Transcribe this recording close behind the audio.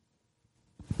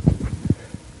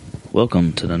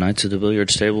Welcome to the Knights of the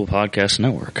Billiards Table Podcast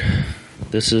Network.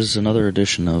 This is another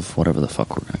edition of whatever the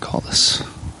fuck we're going to call this.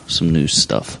 Some news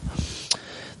stuff.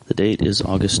 The date is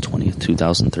August 20th,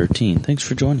 2013. Thanks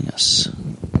for joining us.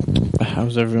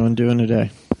 How's everyone doing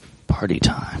today? Party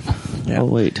time. Yeah. Oh,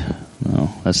 wait. No,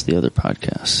 that's the other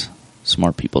podcast.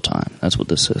 Smart people time. That's what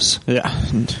this is. Yeah.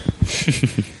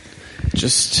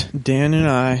 Just Dan and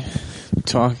I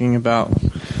talking about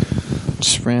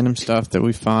just random stuff that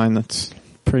we find that's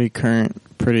pretty current,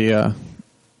 pretty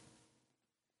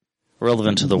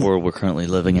relevant to the world we're currently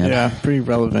living in. Yeah, pretty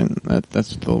relevant.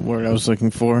 That's the word I was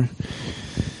looking for.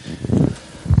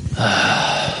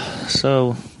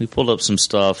 So we pulled up some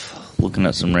stuff, looking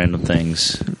at some random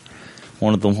things.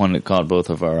 One that caught both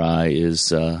of our eye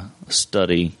is a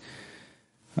study.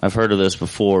 I've heard of this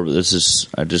before, but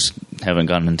I just haven't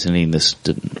gotten into any of the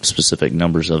specific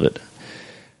numbers of it.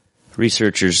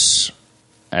 Researchers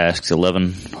asked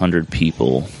 1,100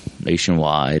 people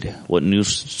nationwide what news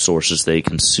sources they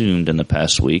consumed in the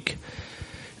past week,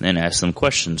 and then asked them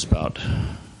questions about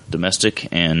domestic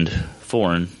and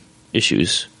foreign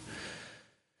issues.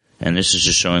 And this is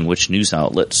just showing which news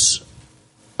outlets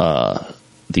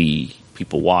the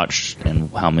people watched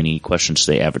and how many questions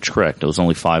they average correct. It was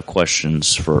only 5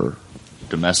 questions for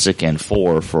domestic and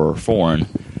 4 for foreign.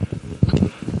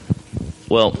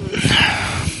 Well,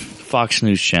 Fox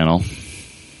News Channel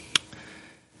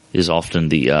is often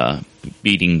the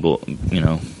whipping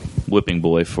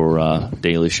boy for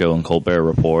Daily Show and Colbert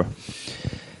Report.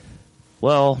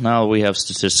 Well, now we have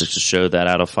statistics to show that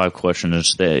out of 5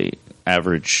 questions, the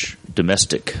average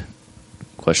domestic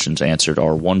questions answered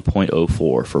are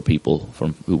 1.04 for people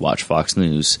who watch Fox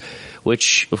News,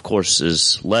 which, of course,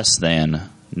 is less than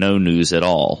no news at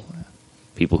all.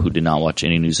 People who did not watch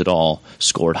any news at all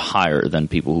scored higher than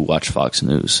people who watch Fox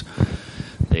News.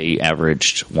 They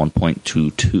averaged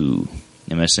 1.22.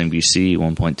 MSNBC,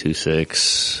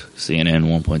 1.26. CNN,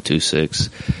 1.26.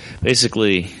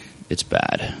 Basically, it's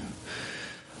bad.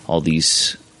 All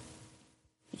these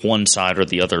one side or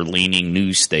the other leaning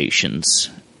news stations,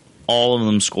 all of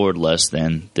them scored less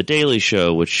than The Daily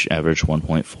Show, which averaged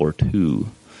 1.42.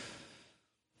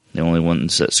 The only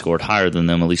ones that scored higher than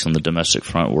them, at least on the domestic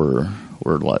front, were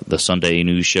like the Sunday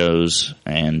news shows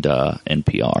and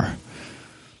NPR.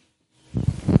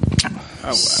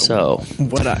 So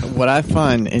what I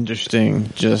find interesting,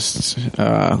 just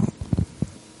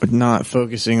not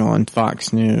focusing on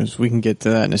Fox News, we can get to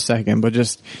that in a second, but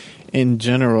just in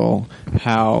general,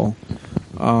 how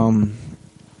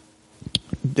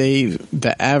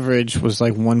the average was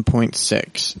like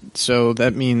 1.6. So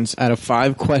that means out of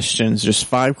 5 questions, just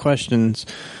 5 questions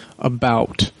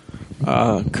about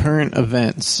current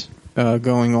events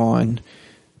going on,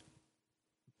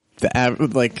 the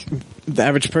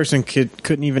average person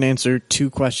couldn't even answer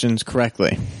 2 questions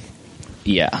correctly.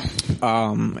 Yeah.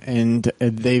 And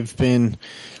they've been,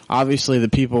 obviously the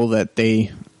people that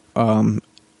they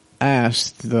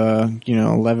asked, the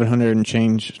 1,100 and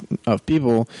change of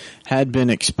people, had been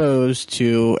exposed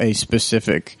to a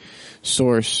specific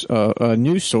source, a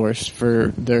news source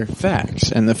for their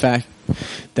facts. And the fact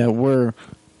that we're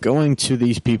going to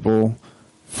these people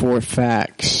for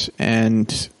facts,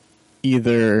 and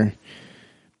either,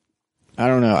 I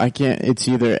don't know, it's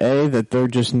either A, that they're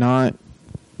just not,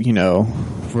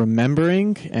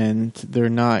 remembering and they're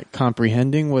not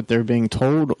comprehending what they're being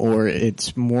told, or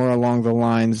it's more along the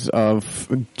lines of,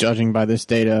 judging by this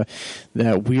data,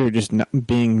 that we are just not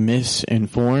being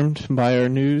misinformed by our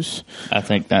news. I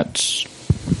think that's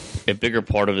a bigger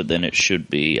part of it than it should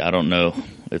be. I don't know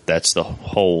if that's the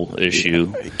whole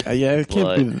issue. Yeah, it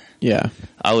can't be. Yeah,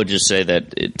 I would just say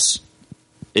that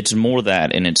it's more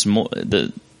that, and it's more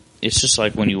it's just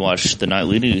like when you watch the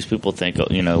nightly news, people think,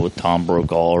 with Tom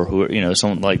Brokaw or who,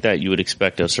 someone like that, you would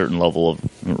expect a certain level of,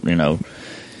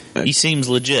 he seems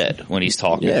legit when he's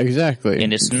talking. Yeah, exactly.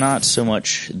 And it's not so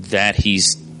much that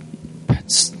he's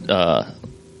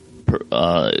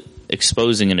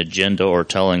exposing an agenda or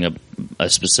telling a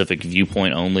specific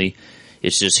viewpoint only.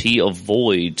 It's just he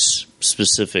avoids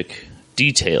specific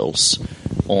details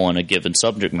on a given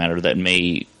subject matter that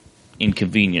may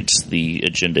inconvenience the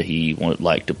agenda he would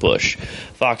like to push.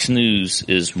 Fox News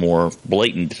is more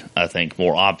blatant, I think,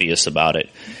 more obvious about it.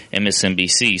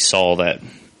 MSNBC saw that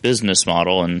business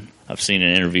model, and I've seen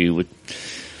an interview with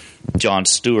Jon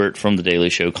Stewart from The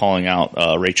Daily Show calling out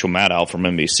Rachel Maddow from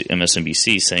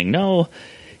MSNBC, saying, no,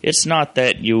 it's not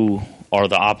that you are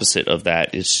the opposite of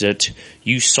that. It's that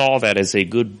you saw that as a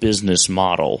good business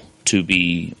model to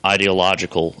be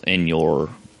ideological in your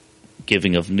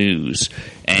giving of news,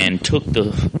 and took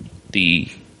the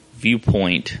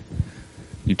viewpoint,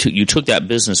 you took that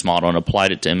business model and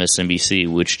applied it to MSNBC,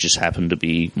 which just happened to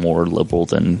be more liberal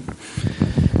than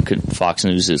Fox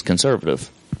News is conservative.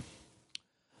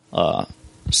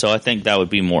 So I think that would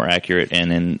be more accurate. And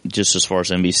then just as far as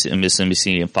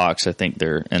MSNBC and Fox, I think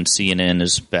and CNN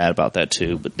is bad about that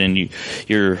too. But then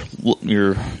your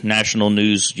national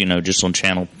news, just on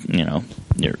channel,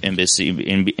 your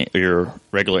NBC, your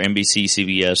regular NBC,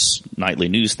 CBS nightly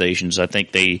news stations, I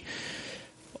think they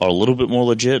are a little bit more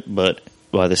legit, but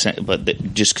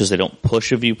just because they don't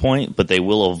push a viewpoint, but they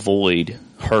will avoid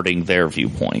hurting their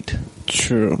viewpoint.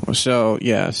 True. So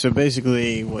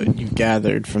basically what you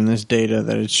gathered from this data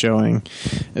that it's showing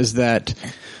is that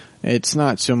it's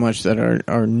not so much that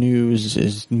our news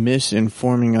is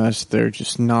misinforming us, they're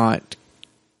just not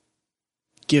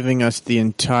giving us the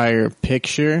entire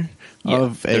picture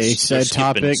of a said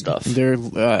topic.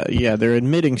 They're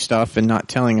admitting stuff and not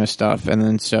telling us stuff, and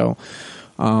then so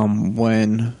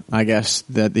when I guess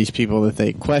that these people that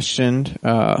they questioned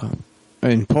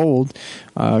and polled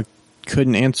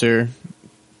couldn't answer,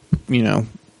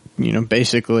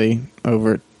 basically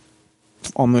over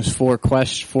almost 4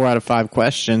 out of 5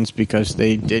 questions because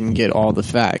they didn't get all the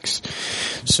facts.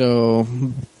 So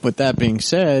with that being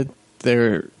said,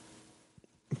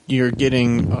 you're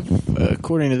getting,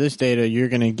 according to this data, you're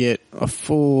going to get a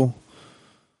fuller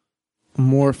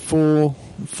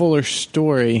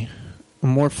story, a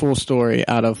more full story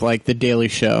out of like the Daily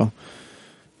Show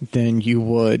than you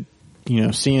would,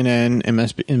 CNN,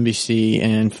 MSNBC,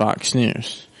 and Fox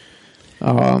News.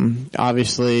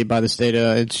 Obviously, by this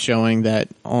data, it's showing that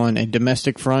on a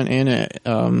domestic front and a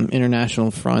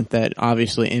international front, that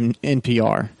obviously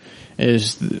NPR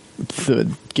is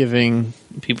the giving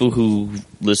people who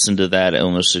listen to that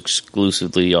almost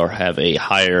exclusively or have a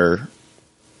higher,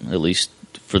 at least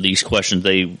for these questions,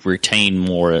 they retain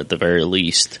more at the very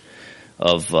least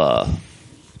of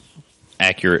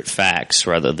accurate facts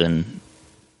rather than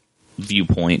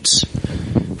viewpoints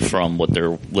from what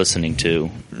they're listening to.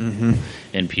 Mm-hmm.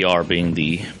 NPR being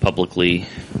the publicly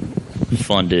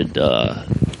funded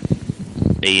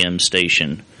AM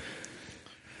station.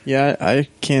 Yeah, I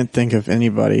can't think of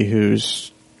anybody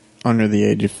who's under the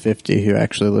age of 50 who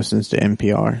actually listens to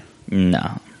NPR.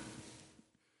 No.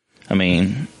 I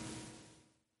mean,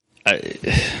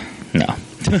 no.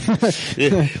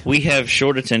 We have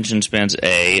short attention spans,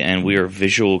 and we are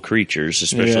visual creatures,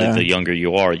 especially the younger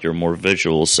you are, you're more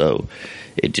visual, so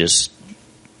it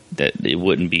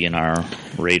wouldn't be in our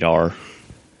radar.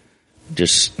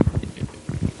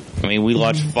 We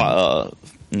watch, people,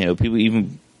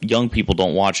 even young people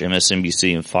don't watch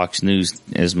MSNBC and Fox News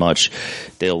as much.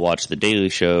 They'll watch the Daily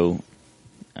Show.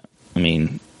 I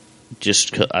think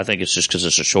it's just because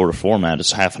it's a shorter format.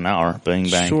 It's half an hour, bang,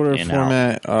 bang. Shorter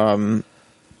format,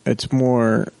 it's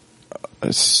more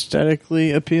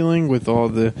aesthetically appealing with all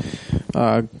the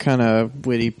kind of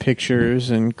witty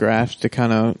pictures and graphs to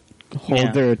kind of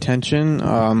hold their attention.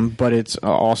 But it's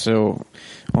also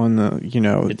on the,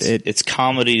 it's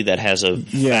comedy that has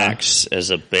facts as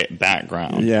a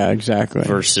background. Yeah, exactly.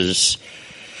 Versus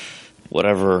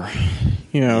whatever.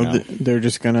 They're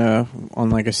just gonna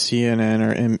on like a CNN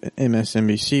or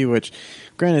MSNBC, which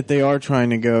granted they are trying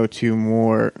to go to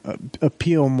more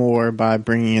appeal more by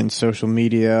bringing in social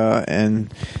media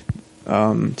and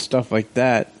stuff like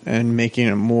that and making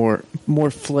it more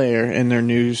flair in their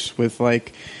news with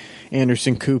like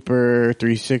Anderson Cooper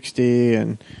 360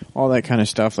 and all that kind of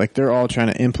stuff. Like they're all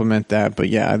trying to implement that, but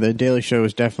yeah, the Daily Show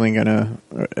is definitely gonna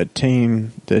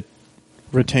retain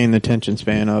the attention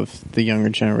span of the younger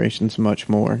generations much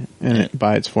more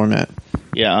by its format.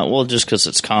 Yeah, well, just because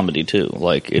it's comedy too.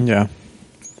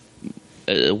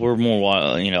 We're more,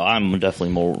 I'm definitely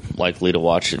more likely to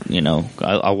watch it.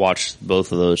 I watch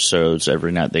both of those shows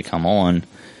every night they come on.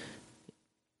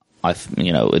 I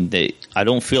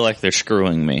don't feel like they're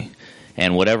screwing me.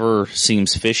 And whatever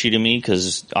seems fishy to me,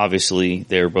 because obviously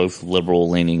they're both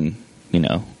liberal-leaning,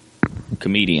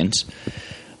 comedians.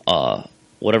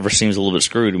 Whatever seems a little bit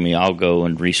screwy to me, I'll go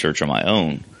and research on my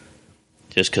own.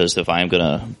 Just because if I'm going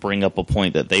to bring up a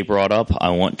point that they brought up, I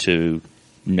want to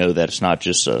know that it's not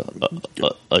just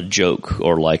a joke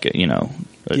or like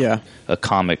a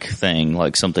comic thing,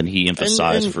 like something he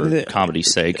emphasized for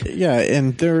comedy's sake. Yeah,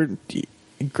 and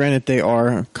granted they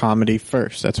are comedy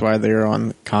first. That's why they're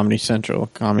on Comedy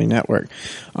Central, Comedy Network.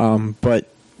 But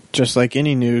just like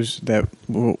any news that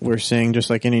we're seeing, just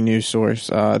like any news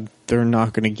source, they're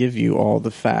not going to give you all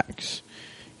the facts.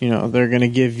 They're going to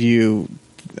give you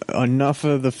enough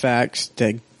of the facts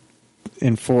that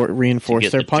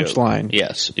reinforce their punchline.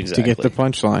 Yes, exactly. To get the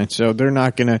punchline. So they're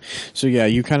not going to. So yeah,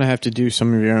 you kind of have to do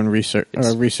some of your own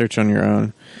research on your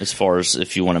own. As far as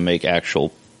if you want to make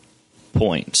actual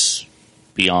points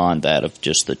beyond that of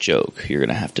just the joke. You're going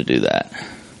to have to do that.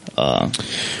 Well,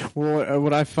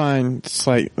 what I find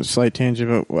slight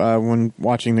tangent, but when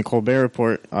watching the Colbert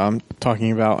Report,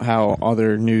 talking about how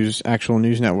other actual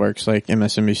news networks like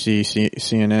MSNBC,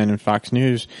 CNN, and Fox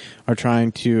News are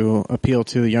trying to appeal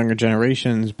to the younger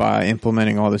generations by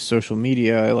implementing all this social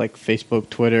media like Facebook,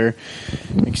 Twitter,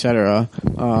 etc.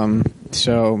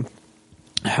 So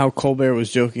how Colbert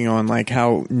was joking on like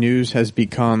how news has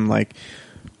become like,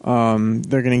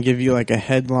 they're going to give you like a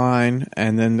headline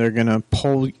and then they're going to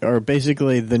poll, or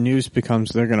basically the news becomes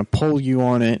they're going to poll you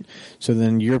on it. So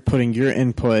then you're putting your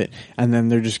input and then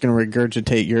they're just going to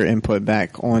regurgitate your input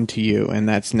back onto you. And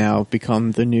that's now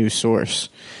become the news source.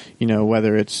 You know,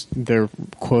 whether it's they're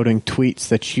quoting tweets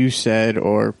that you said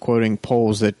or quoting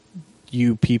polls that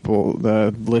you people,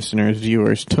 the listeners,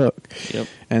 viewers took. Yep.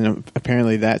 And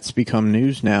apparently that's become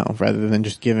news now rather than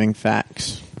just giving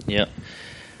facts. Yep.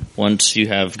 Once you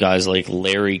have guys like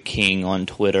Larry King on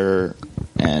Twitter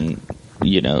and,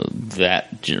 Wolf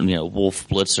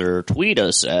Blitzer tweet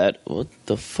us at, what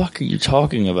the fuck are you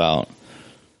talking about?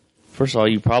 First of all,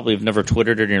 you probably have never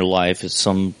Twittered in your life. It's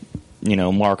some,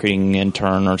 marketing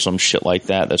intern or some shit like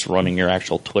that that's running your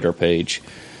actual Twitter page.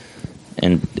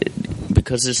 And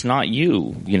because it's not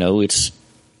you,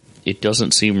 it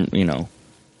doesn't seem,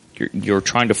 you're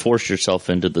trying to force yourself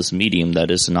into this medium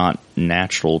that is not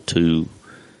natural to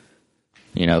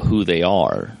who they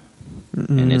are.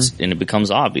 Mm-hmm. And it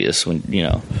becomes obvious when,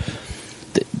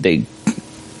 they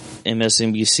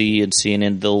MSNBC and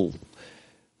CNN, they'll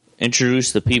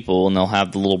introduce the people and they'll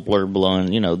have the little blurb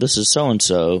below, this is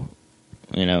so-and-so,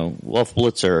 Wolf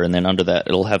Blitzer, and then under that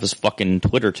it'll have his fucking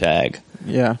Twitter tag.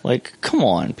 Yeah. Like, come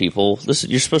on, people.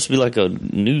 You're supposed to be like a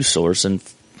news source and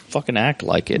fucking act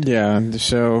like it. Yeah,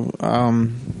 so, I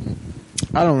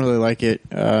don't really like it.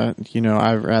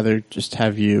 I'd rather just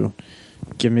have you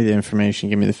give me the information,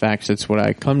 give me the facts. That's what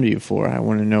I come to you for. I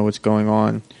want to know what's going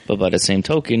on. But by the same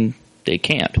token, they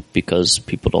can't because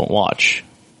people don't watch.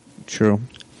 True.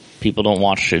 People don't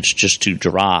watch. It's just too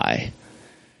dry.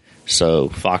 So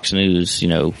Fox News,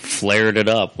 flared it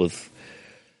up with,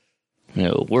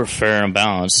 we're fair and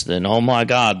balanced. And oh my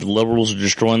God, the liberals are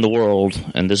destroying the world,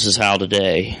 and this is how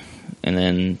today. And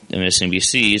then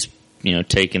MSNBC's,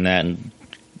 taking that and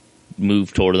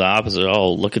move toward the opposite.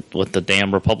 Oh, look at what the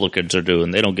damn Republicans are doing.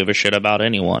 They don't give a shit about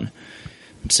anyone.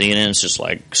 And CNN's just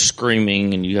like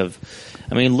screaming, and you have,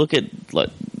 look at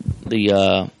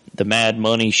the Mad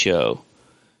Money show.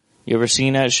 You ever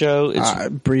seen that show?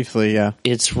 Briefly, yeah.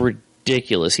 It's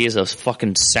ridiculous. He has a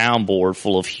fucking soundboard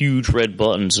full of huge red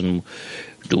buttons, and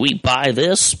do we buy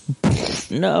this?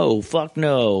 No, fuck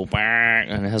no.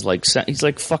 And it has like, he's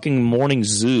like fucking Morning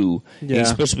Zoo. Yeah. He's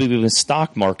supposed to be giving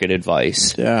stock market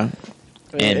advice. Yeah.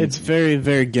 And it's very,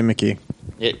 very gimmicky.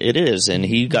 It is, and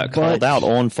he got called out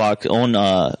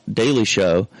on Daily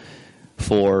Show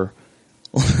for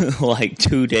like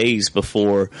 2 days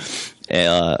before,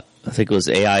 I think it was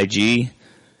AIG,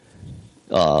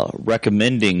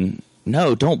 recommending,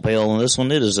 no, don't bail on this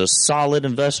one. It is a solid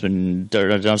investment.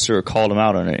 John Stewart called him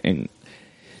out on it, and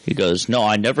he goes, no,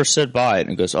 I never said buy it.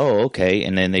 And he goes, oh, okay.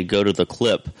 And then they go to the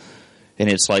clip, and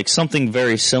it's like something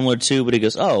very similar to, but he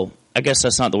goes, oh, I guess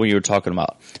that's not the one you were talking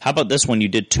about. How about this one you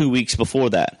did 2 weeks before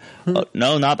that?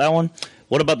 No, not that one.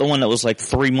 What about the one that was like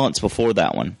 3 months before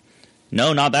that one?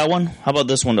 No, not that one. How about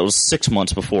this one that was 6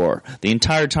 months before? The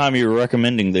entire time you were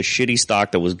recommending this shitty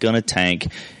stock that was going to tank,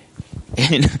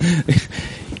 and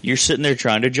you're sitting there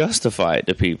trying to justify it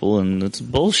to people, and it's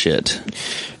bullshit.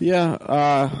 Yeah,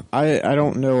 I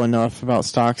don't know enough about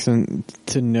stocks and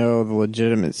to know the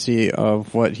legitimacy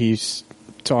of what he's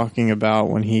talking about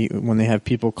when they have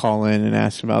people call in and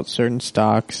ask about certain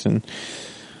stocks and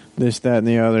this, that, and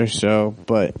the other. So,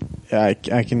 but I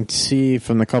can see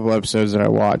from the couple episodes that I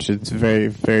watched, it's very,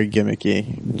 very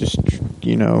gimmicky. Just,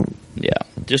 Yeah.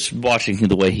 Just watching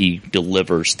the way he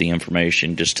delivers the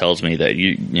information just tells me that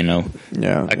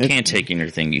yeah, I can't take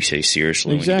anything you say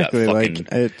seriously. Exactly. When you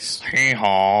got like it's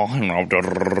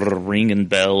ringing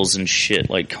bells and shit.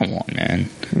 Like, come on, man.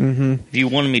 Mm-hmm. If you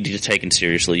wanted me to be taken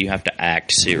seriously, you have to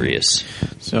act serious.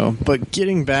 So, but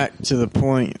getting back to the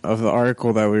point of the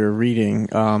article that we were reading,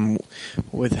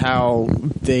 with how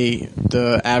the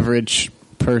average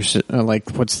person,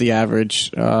 what's the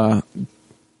average,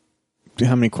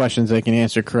 how many questions they can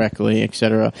answer correctly,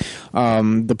 etc.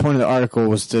 The point of the article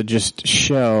was to just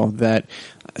show that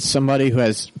somebody who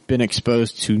has been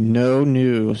exposed to no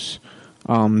news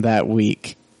that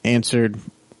week answered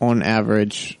on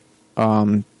average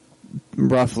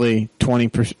roughly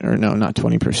 20%, or no, not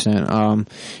 20%,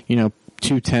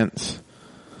 0.2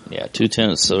 Yeah,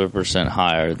 0.2%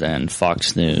 higher than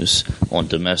Fox News on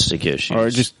domestic issues. Or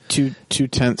just two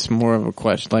tenths more of a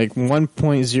question. Like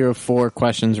 1.04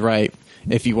 questions right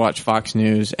if you watch Fox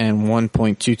News and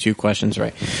 1.22 questions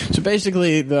right. So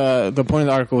basically the point of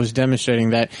the article was demonstrating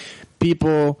that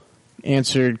people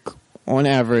answered on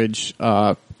average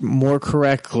more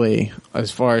correctly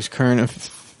as far as current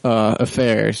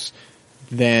affairs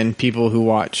than people who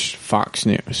watch Fox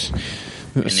News.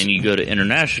 And then you go to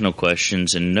international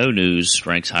questions, and No News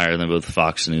ranks higher than both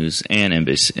Fox News and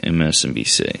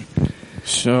MSNBC.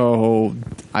 So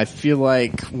I feel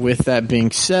like with that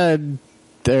being said,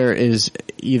 there is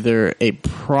either a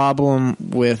problem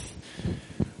with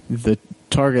the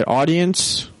target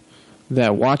audience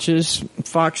that watches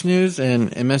Fox News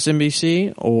and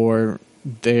MSNBC, or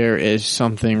there is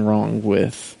something wrong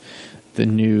with the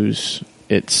news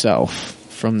itself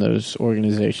from those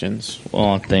organizations.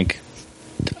 Well,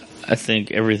 I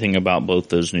think everything about both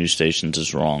those news stations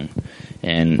is wrong,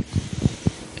 and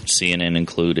CNN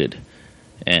included.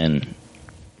 And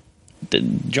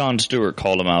Jon Stewart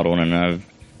called him out on it, and I've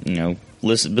been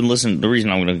listening. The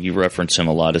reason I'm going to reference him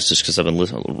a lot is just because I've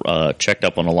been checked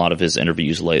up on a lot of his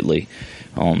interviews lately,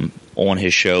 on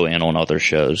his show and on other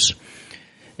shows.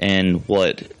 And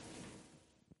what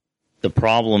the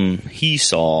problem he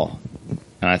saw,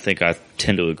 and I think I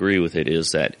tend to agree with it,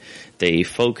 is that they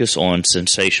focus on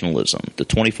sensationalism. The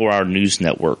 24-hour news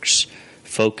networks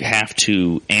have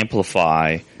to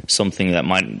amplify something that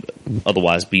might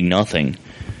otherwise be nothing,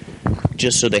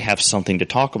 just so they have something to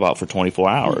talk about for 24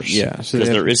 hours. Yeah, because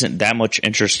there isn't that much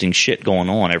interesting shit going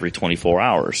on every 24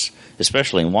 hours,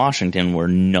 especially in Washington where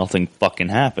nothing fucking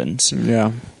happens.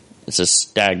 Yeah. It's a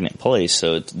stagnant place,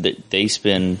 so they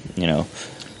spend,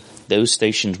 those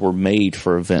stations were made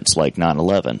for events like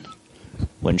 9/11.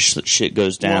 When shit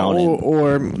goes down.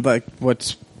 Or like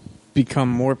what's become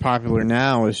more popular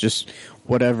now is just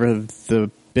whatever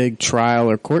the big trial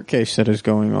or court case that is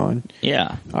going on.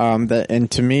 Yeah.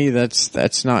 And to me,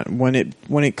 that's not when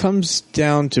it comes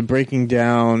down to breaking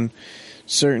down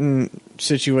certain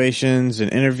situations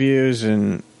and interviews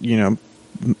and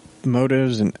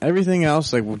motives and everything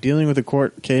else, like dealing with a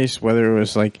court case, whether it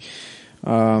was like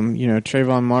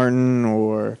Trayvon Martin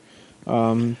or.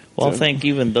 I think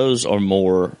even those are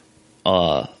more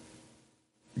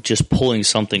just pulling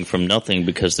something from nothing,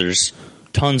 because there's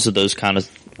tons of those kind of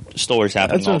stories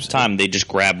happening all the time. They just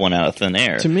grab one out of thin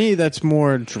air. To me, that's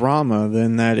more drama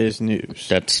than that is news.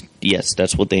 That's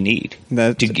what they need.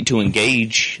 To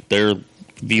engage their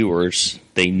viewers,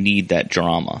 they need that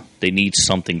drama. They need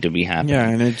something to be happening. Yeah,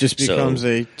 and it just becomes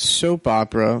a soap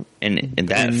opera. And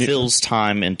that fills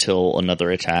time until another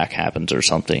attack happens or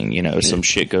something. Some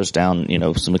shit goes down,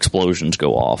 some explosions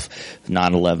go off.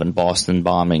 9/11, Boston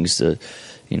bombings,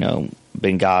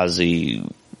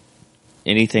 Benghazi,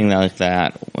 anything like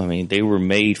that. I mean, they were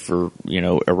made for,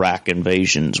 Iraq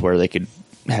invasions where they could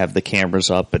have the cameras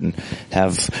up and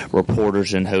have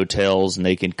reporters in hotels and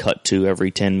they can cut to every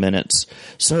 10 minutes.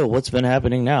 So what's been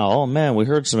happening now? Oh man, we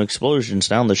heard some explosions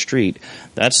down the street.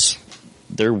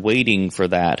 They're waiting for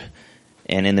that.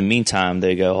 And in the meantime,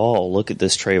 they go, oh, look at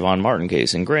this Trayvon Martin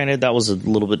case. And granted, that was a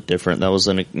little bit different. That was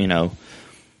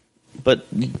but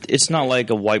it's not like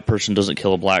a white person doesn't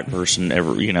kill a black person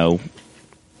ever,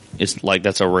 It's like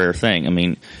that's a rare thing. I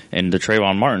mean, and the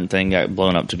Trayvon Martin thing got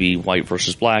blown up to be white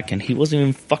versus black, and he wasn't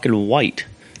even fucking white.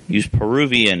 He was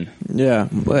Peruvian. Yeah,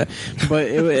 but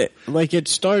it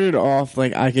started off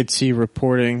like I could see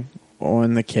reporting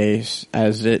on the case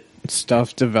as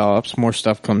stuff develops, more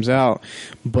stuff comes out,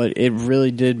 but it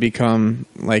really did become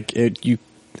like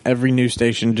every news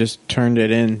station just turned it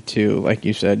into, like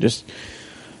you said, just.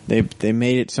 They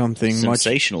made it something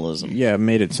sensationalism.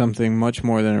 Made it something much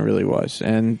more than it really was,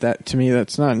 and that to me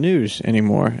that's not news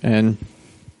anymore, and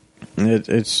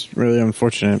it's really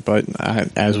unfortunate. But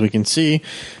as we can see,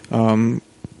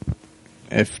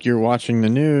 if you're watching the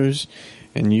news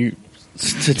and you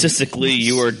statistically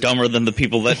you are dumber than the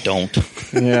people that don't.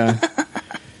 Yeah.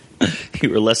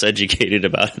 You are less educated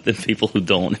about it than people who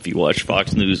don't if you watch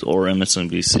Fox News or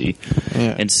MSNBC.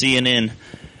 Yeah. And CNN,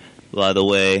 by the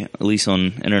way, at least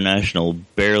on international,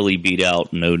 barely beat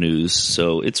out No News,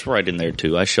 so it's right in there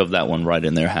too. I shoved that one right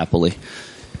in there happily.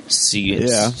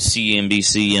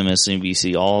 CNBC,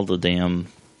 MSNBC, all the damn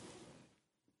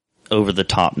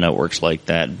over-the-top networks like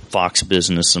that. Fox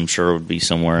Business, I'm sure, would be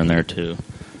somewhere in there too.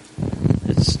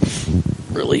 It's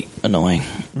really annoying.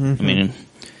 Mm-hmm. I mean,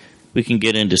 we can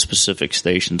get into specific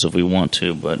stations if we want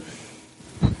to, but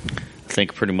I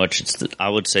think pretty much I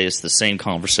would say it's the same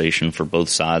conversation for both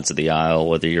sides of the aisle,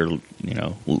 whether you're,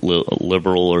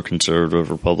 liberal or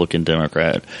conservative, Republican,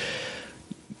 Democrat.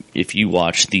 if you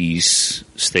watch these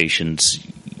stations,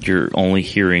 you're only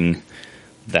hearing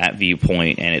that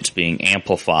viewpoint, and it's being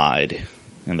amplified,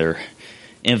 and they're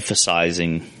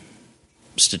emphasizing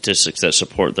statistics that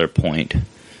support their point.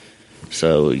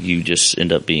 So you just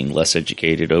end up being less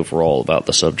educated overall about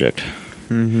the subject.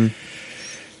 Mm-hmm.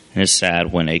 And it's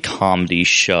sad when a comedy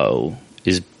show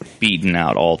is beating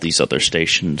out all these other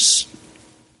stations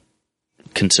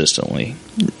consistently.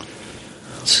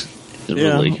 It's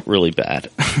really, really bad.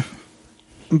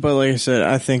 But like I said,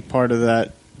 I think part of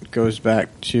that goes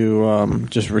back to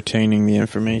just retaining the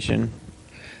information.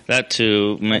 That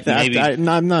too, maybe.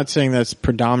 I'm not saying that's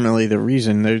predominantly the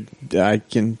reason. I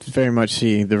can very much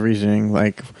see the reasoning,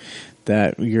 like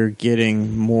that you're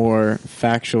getting more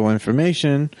factual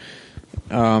information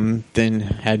than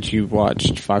had you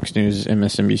watched Fox News,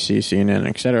 MSNBC, CNN,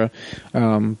 etc.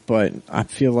 But I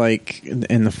feel like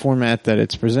in the format that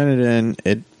it's presented in,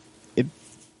 it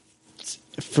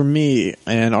for me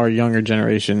and our younger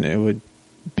generation, it would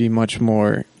be much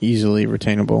more easily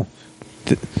retainable.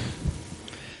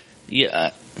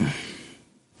 Yeah.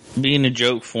 Being a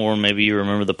joke form, maybe you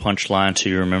remember the punchline, so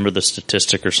you remember the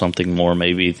statistic or something more,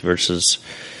 maybe, versus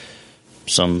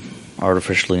some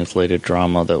artificially inflated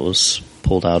drama that was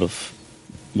pulled out of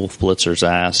Wolf Blitzer's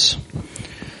ass.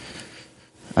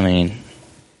 I mean,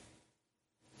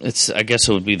 I guess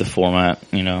it would be the format,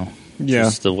 Yeah.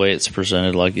 Just the way it's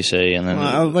presented, like you say, and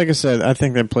then like I said, I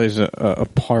think that plays a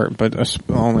part, but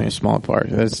only a small part.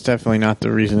 That's definitely not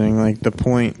the reasoning. Like, the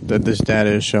point that this data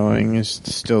is showing is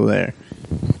still there.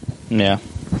 Yeah.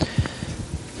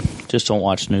 Just don't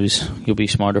watch news. You'll be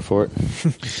smarter for it.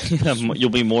 You'll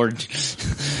be more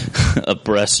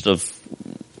abreast of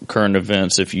current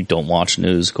events if you don't watch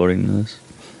news, according to this.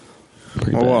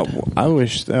 Pretty bad. Well, I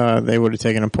wish they would have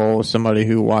taken a poll of somebody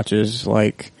who watches,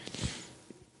 like,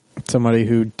 somebody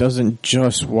who doesn't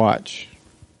just watch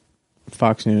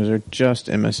Fox News or just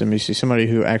MSNBC, somebody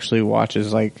who actually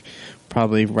watches, like,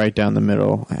 probably right down the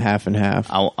middle, half and half.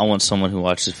 I want someone who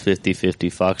watches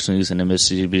 50-50 Fox News and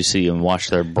MSNBC and watch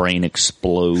their brain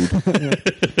explode.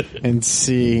 And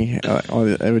see,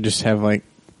 they would just have, like,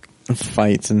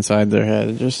 fights inside their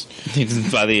head. Just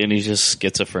by the end, he's just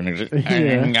schizophrenic.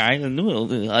 Yeah.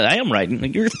 I am right.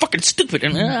 You're fucking stupid,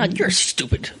 and you're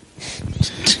stupid.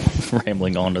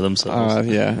 Rambling on to themselves.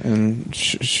 Yeah, and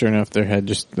sure enough, their head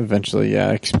just eventually,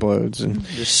 explodes and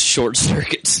just short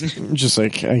circuits. Just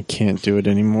like, I can't do it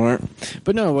anymore.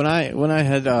 But no, when I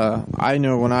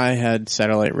had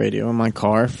satellite radio in my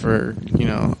car for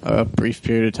a brief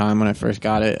period of time when I first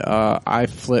got it, I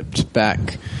flipped back,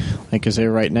 like, because they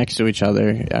were right next to each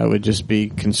other. I would just be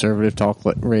conservative talk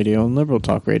radio and liberal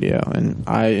talk radio, and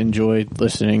I enjoyed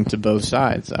listening to both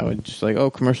sides. I would just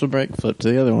commercial break, flip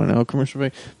to the other one. Oh, commercial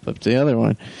break, flip to the other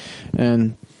one.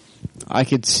 And I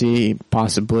could see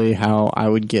possibly how I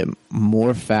would get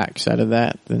more facts out of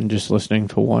that than just listening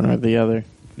to one or the other.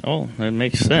 Oh, that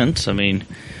makes sense. I mean,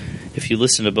 if you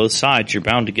listen to both sides, you're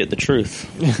bound to get the truth.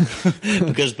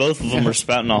 Because both of them are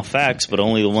spouting off facts, but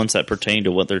only the ones that pertain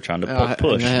to what they're trying to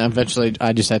push. And eventually,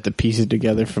 I just had to piece it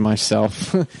together for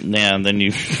myself. Yeah, and then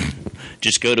you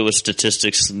just go to a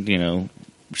statistics,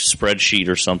 spreadsheet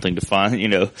or something to find,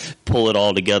 pull it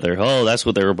all together. Oh, that's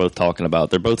what they were both talking about.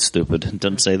 They're both stupid. It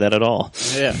doesn't say that at all.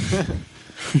 Yeah.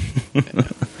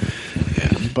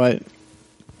 But,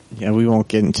 we won't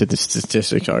get into the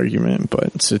statistics argument,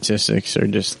 but statistics are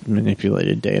just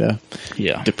manipulated data.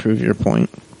 Yeah. To prove your point.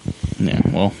 Yeah,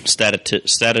 well,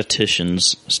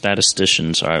 statisticians,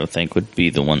 I think, would be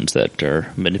the ones that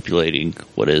are manipulating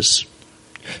what is.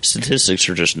 Statistics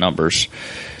are just numbers.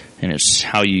 And it's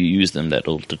how you use them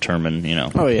that'll determine,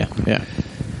 Oh, yeah.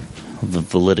 the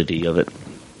validity of it.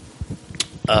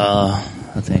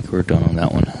 I think we're done on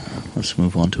that one. Let's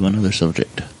move on to another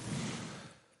subject.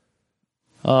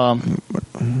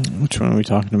 Which one are we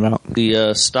talking about?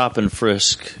 The stop and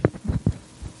frisk.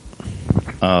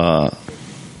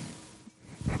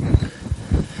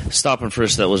 Stop and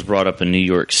frisk that was brought up in New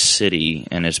York City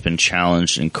and has been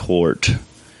challenged in court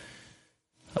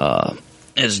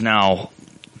is now.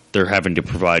 They're having to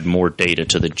provide more data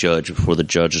to the judge before the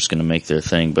judge is going to make their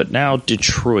thing. But now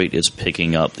Detroit is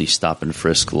picking up these stop and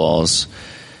frisk laws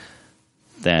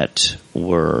that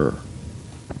were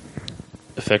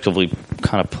effectively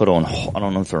kind of put on, I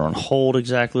don't know if they're on hold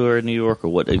exactly or in New York or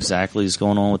what exactly is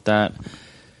going on with that.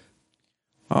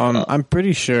 I'm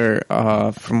pretty sure,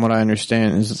 from what I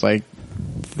understand, is like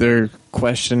they're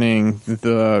questioning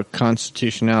the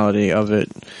constitutionality of it,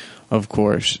 of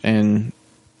course, and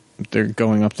they're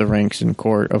going up the ranks in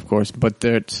court, of course, but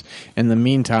in the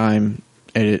meantime,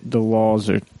 the laws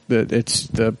are,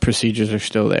 the procedures are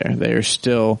still there. They are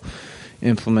still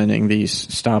implementing these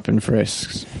stop and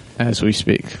frisks as we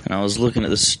speak. And I was looking at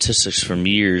the statistics from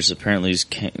years. Apparently, these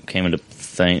came into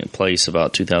place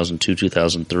about 2002,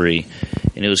 2003,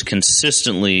 and it was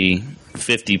consistently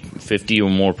 50 or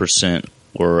more percent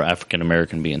were African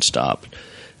American being stopped,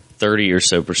 30 or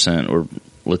so percent were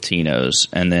Latinos,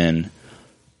 and then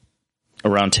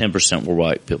around 10% were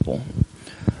white people.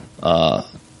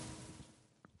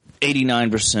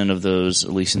 89% of those,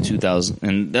 at least in 2000,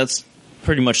 and that's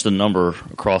pretty much the number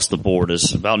across the board,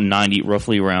 is about 90,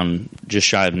 roughly around just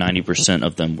shy of 90%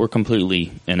 of them were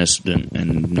completely innocent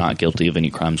and not guilty of any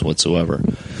crimes whatsoever.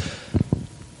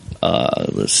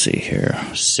 Let's see here.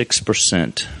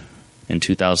 6% in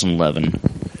 2011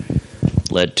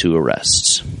 led to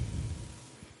arrests.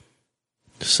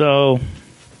 So,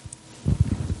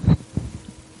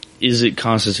 is it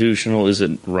constitutional? Is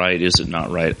it right? Is it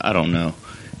not right? I don't know.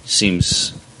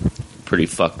 Seems pretty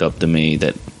fucked up to me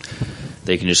that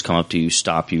they can just come up to you,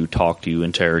 stop you, talk to you,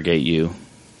 interrogate you,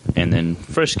 and then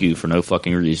frisk you for no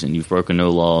fucking reason. You've broken no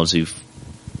laws. You've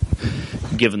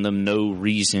given them no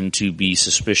reason to be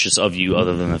suspicious of you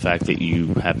other than the fact that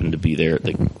you happen to be there at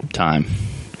the time.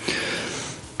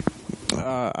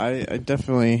 I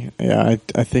definitely, I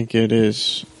think it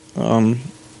is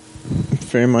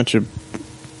very much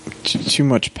too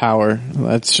much power.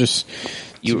 That's just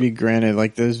to be granted.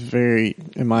 Like, that's very,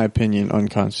 in my opinion,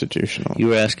 unconstitutional. You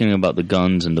were asking about the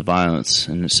guns and the violence,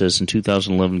 and it says in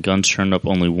 2011, guns turned up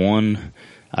only 1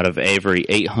 out of every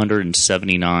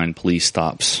 879 police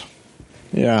stops.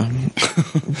 Yeah.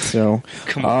 So,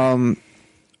 come on.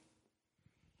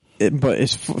 But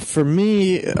it's for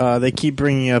me, they keep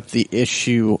bringing up the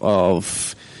issue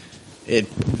of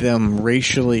them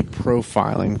racially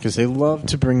profiling, because they love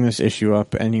to bring this issue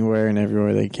up anywhere and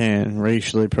everywhere they can,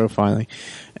 racially profiling.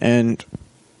 And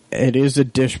it is a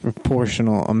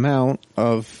disproportional amount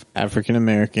of African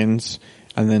Americans,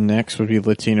 and then next would be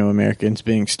Latino Americans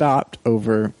being stopped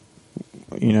over,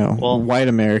 white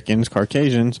Americans,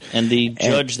 Caucasians. And the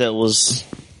judge that was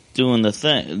doing the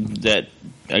thing, that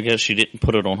I guess she didn't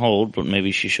put it on hold, but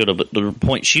maybe she should have. But the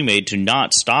point she made to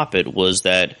not stop it was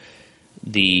that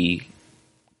the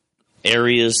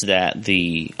areas that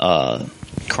the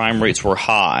crime rates were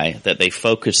high, that they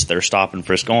focused their stop and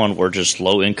frisk on, were just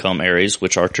low-income areas,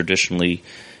 which are traditionally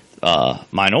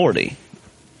minority.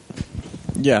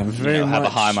 Yeah, very much. Have a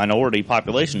high minority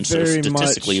population, so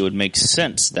statistically it would make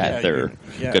sense that they're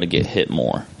going to get hit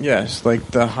more. Yes, like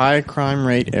the high crime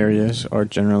rate areas are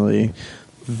generally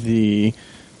the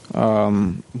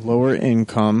lower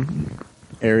income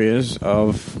areas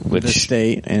of the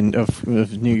state and of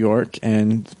New York,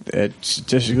 and it's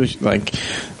statistically, like,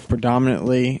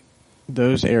 predominantly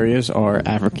those areas are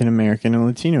African American and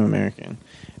Latino American,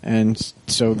 and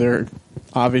so they're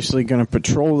obviously going to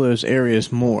patrol those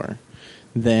areas more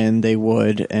than they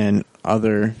would in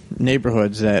other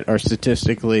neighborhoods that are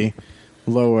statistically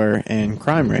lower in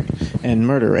crime rate and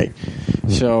murder rate.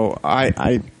 So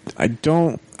I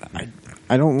don't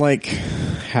like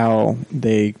how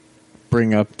they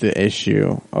bring up the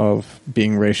issue of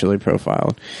being racially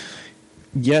profiled.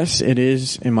 Yes, it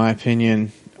is, in my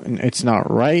opinion, it's not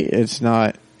right. It's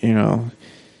not,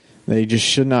 they just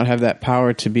should not have that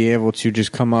power to be able to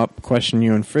just come up, question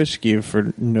you, and frisk you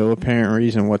for no apparent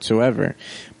reason whatsoever.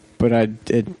 But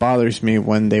it bothers me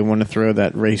when they want to throw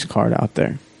that race card out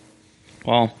there.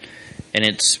 Well, and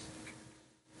as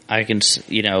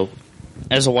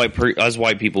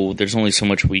white people, there's only so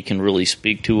much we can really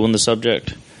speak to on the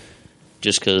subject,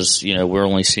 just because, we're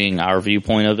only seeing our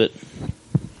viewpoint of it.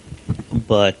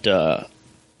 But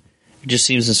it just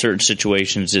seems in certain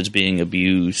situations it's being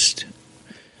abused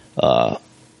for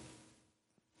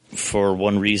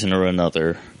one reason or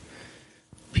another.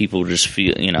 People just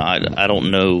feel, I don't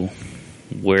know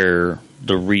where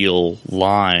the real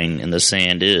line in the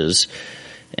sand is.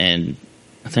 And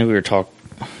I think we were talking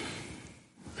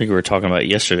about it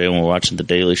yesterday when we were watching The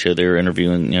Daily Show. They were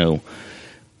interviewing,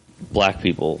 black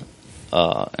people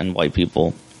and white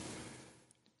people.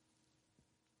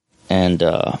 And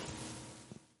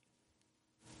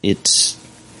it's,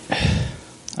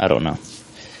 I don't know.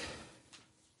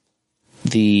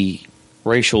 The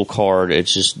racial card,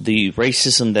 it's just the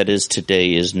racism that is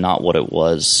today is not what it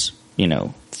was,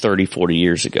 30, 40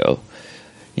 years ago.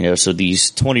 So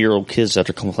these 20-year-old kids that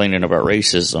are complaining about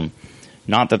racism,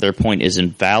 not that their point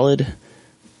isn't valid,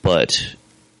 but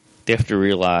they have to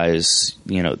realize,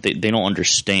 they don't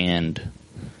understand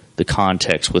the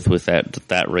context with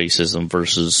that racism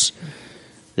versus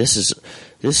this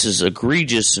is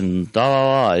egregious and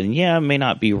and yeah, it may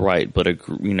not be right, but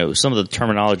some of the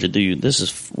terminology this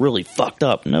is really fucked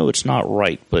up. No, it's not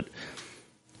right, but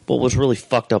what was really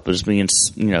fucked up is being,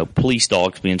 police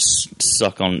dogs being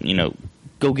stuck on,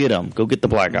 go get them, go get the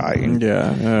black guy. And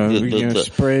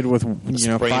sprayed with,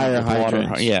 fire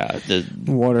hydrants. The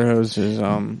water hoses.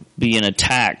 Being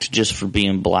attacked just for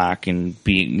being black and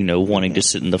being, wanting to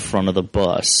sit in the front of the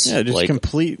bus. Yeah, just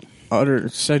complete, utter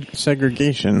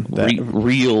segregation.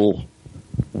 Real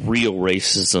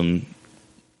racism,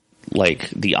 like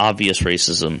the obvious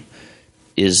racism,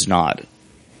 is not,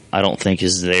 I don't think,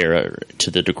 is there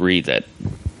to the degree that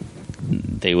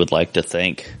they would like to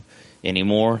think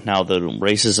anymore. Now, the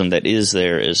racism that is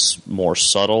there is more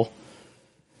subtle,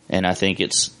 and I think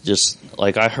it's just,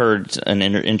 like, I heard an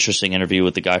interesting interview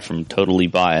with the guy from Totally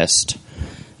Biased,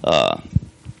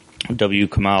 W.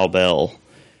 Kamau Bell.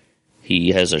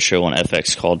 He has a show on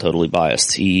FX called Totally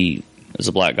Biased. He is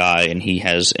a black guy, and he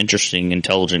has interesting,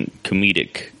 intelligent,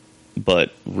 comedic,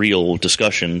 but real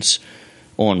discussions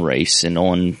on race and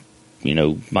on,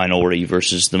 minority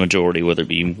versus the majority, whether it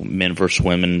be men versus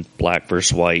women, black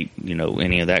versus white,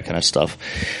 any of that kind of stuff.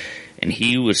 And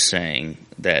he was saying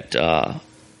that,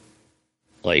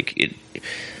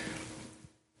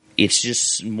 it's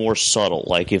just more subtle.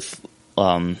 Like, if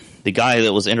the guy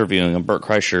that was interviewing him, Bert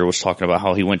Kreischer, was talking about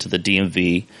how he went to the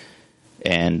DMV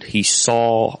and he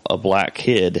saw a black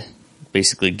kid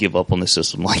basically give up on the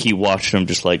system. Like, he watched him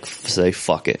just, say,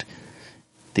 fuck it.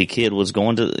 The kid was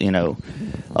going to,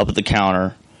 up at the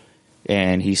counter,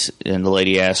 and the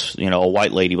lady asked, a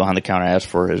white lady behind the counter asked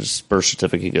for his birth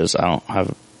certificate. He goes, I don't have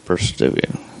a birth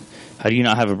certificate. How do you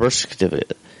not have a birth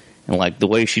certificate? And, the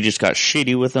way she just got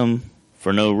shitty with him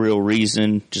for no real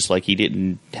reason, just like he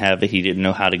didn't have it, he didn't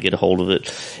know how to get a hold of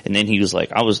it. And then he was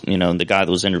like, the guy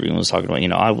that was interviewing was talking about,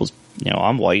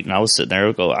 I'm white, and I was sitting there,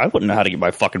 I wouldn't know how to get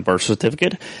my fucking birth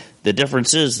certificate. The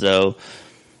difference is, though,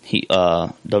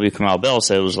 W. Kamau Bell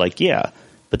said, it was like, yeah,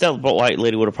 but that white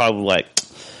lady would have probably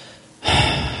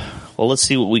well, let's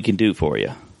see what we can do for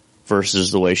you,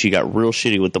 versus the way she got real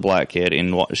shitty with the black kid,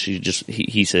 and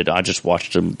he said, I just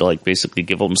watched him basically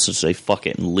give him to say fuck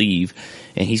it and leave,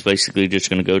 and he's basically just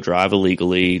going to go drive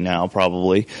illegally now,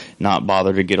 probably not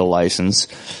bother to get a license,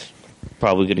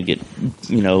 probably going to get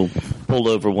pulled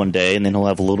over one day, and then he'll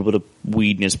have a little bit of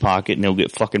weed in his pocket, and he'll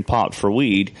get fucking popped for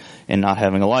weed and not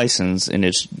having a license, and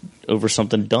it's over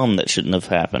something dumb that shouldn't have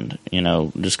happened,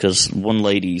 just because one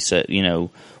lady said,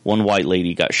 one white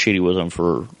lady got shitty with him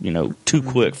for, too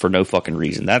quick for no fucking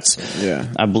reason. That's,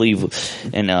 I believe,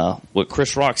 and what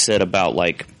Chris Rock said about,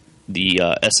 the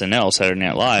SNL, Saturday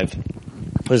Night Live,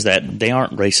 was that they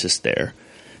aren't racist there.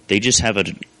 They just have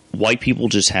white people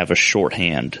just have a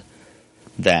shorthand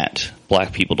that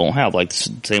black people don't have. Like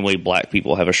the same way black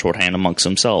people have a shorthand amongst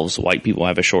themselves, white people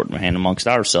have a shorthand amongst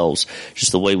ourselves.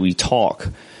 Just the way we talk,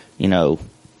 it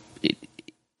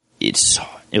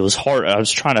was hard. I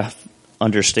was trying to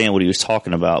understand what he was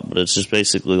talking about, but it's just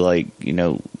basically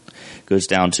goes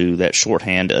down to that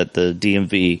shorthand at the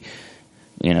DMV,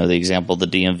 the example of the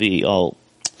DMV. Oh,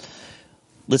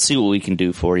 let's see what we can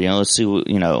do for you. Let's see what,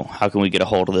 how can we get a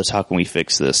hold of this? How can we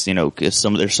fix this? If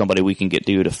there's somebody we can get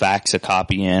to fax a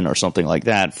copy in or something like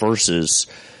that, versus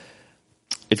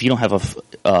if you don't have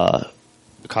a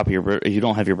copy of if you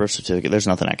don't have your birth certificate, there's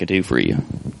nothing I could do for you.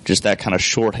 Just that kind of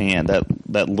shorthand,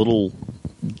 that little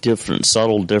different,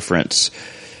 subtle difference,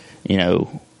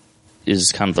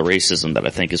 is kind of the racism that I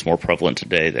think is more prevalent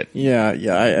today that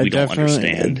I we don't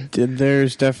understand.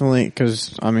 There's definitely,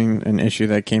 because, an issue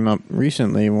that came up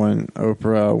recently when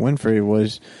Oprah Winfrey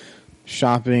was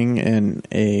shopping in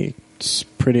a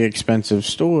pretty expensive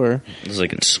store. It was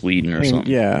in Sweden or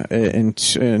something. Yeah, in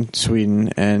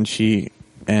Sweden, and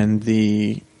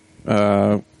the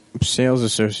sales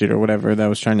associate or whatever that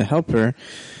was trying to help her,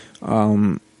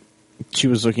 she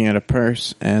was looking at a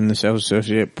purse, and the sales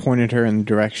associate pointed her in the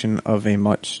direction of a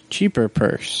much cheaper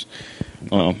purse.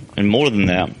 Well, and more than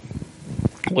that,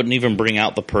 wouldn't even bring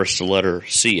out the purse to let her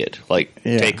see it.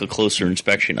 Take a closer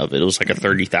inspection of it. It was like a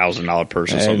 $30,000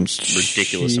 purse or some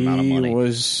ridiculous amount of money. She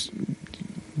was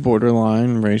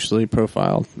borderline racially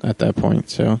profiled at that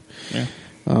point. So,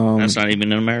 that's not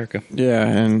even in America.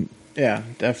 Yeah,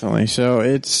 definitely. So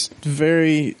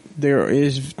there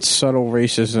is subtle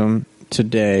racism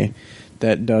today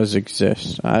that does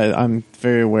exist. I'm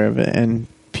very aware of it, and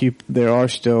there are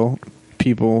still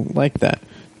people like that.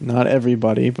 Not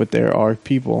everybody, but there are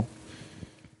people.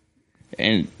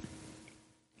 And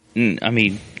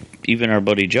even our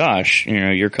buddy Josh,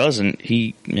 your cousin,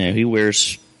 he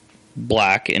wears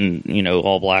black and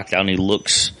all blacked out, and he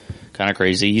looks kind of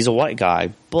crazy. He's a white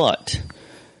guy, but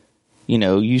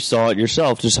you saw it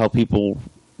yourself, just how people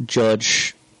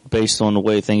judge based on the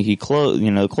way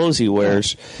clothes he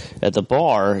wears at the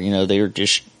bar. They're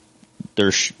just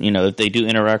there's, if they do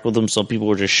interact with them, some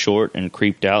people are just short and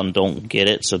creeped out and don't get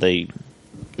it, so they,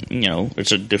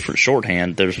 it's a different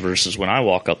shorthand versus when I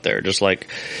walk up there. Just like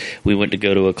we went to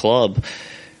go to a club,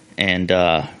 and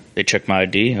they checked my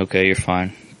ID. Okay, you're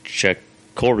fine. Check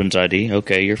Corbin's ID.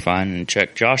 Okay, you're fine. And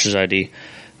check Josh's ID.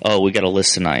 Oh, we got a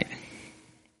list tonight.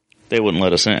 They wouldn't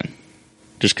let us in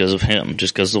just because of him,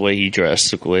 just because of the way he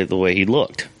dressed, the way he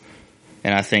looked.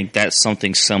 And I think that's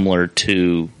something similar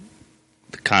to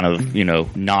the kind of,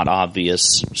 not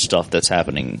obvious stuff that's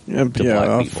happening to black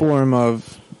people. A form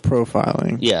of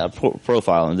profiling. Yeah,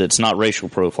 profiling. It's not racial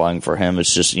profiling for him.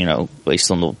 It's just,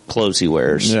 based on the clothes he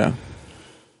wears. Yeah.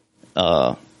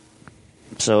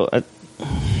 So, I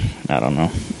don't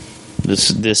know.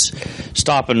 This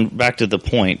stopping, back to the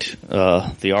point,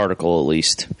 the article at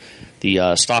least,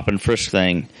 the stop and frisk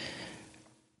thing,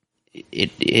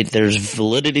 there's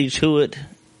validity to it,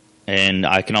 and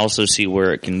I can also see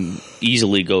where it can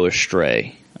easily go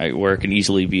astray, where it can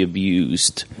easily be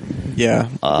abused. Yeah,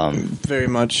 very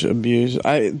much abused.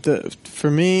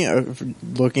 For me,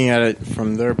 looking at it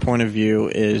from their point of view,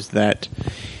 is that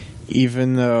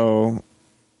even though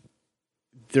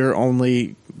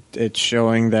it's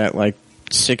showing that like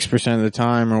 6% of the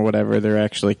time or whatever, they're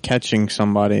actually catching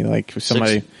somebody.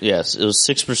 Yes, it was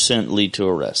 6% lead to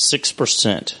arrest.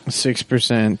 6%.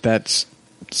 6%. That's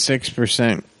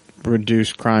 6%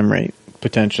 reduced crime rate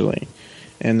potentially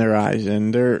in their eyes,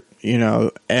 and they're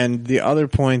And the other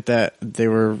point that they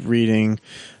were reading,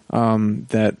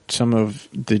 that some of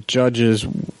the judges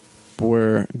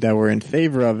were in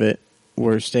favor of it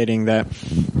were stating that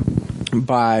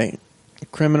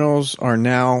criminals are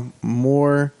now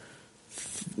more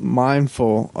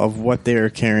mindful of what they are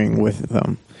carrying with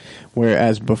them,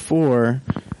 whereas before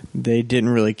they didn't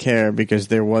really care because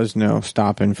there was no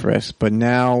stop and frisk. But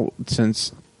now,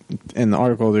 since in the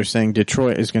article they're saying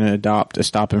Detroit is going to adopt a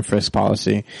stop and frisk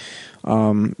policy,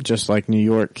 just like New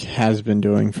York has been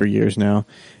doing for years now.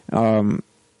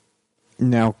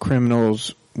 Now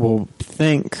criminals will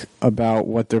think about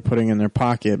what they're putting in their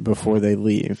pocket before they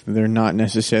leave. They're not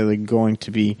necessarily going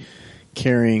to be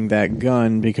carrying that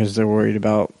gun because they're worried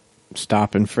about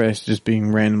stop and frisk just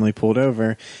being randomly pulled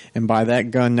over, and by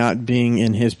that gun not being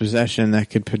in his possession, that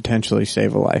could potentially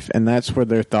save a life. And that's where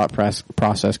their thought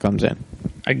process comes in.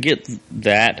 I get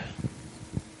that,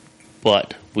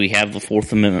 but we have the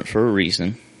Fourth Amendment for a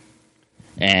reason,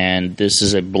 and this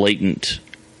is a blatant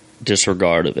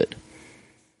disregard of it.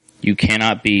 You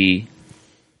cannot be,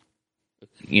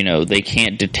 they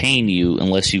can't detain you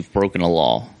unless you've broken a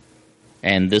law.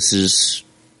 And this is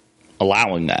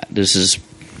allowing that. This is,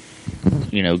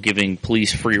 giving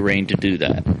police free rein to do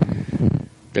that.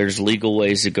 There's legal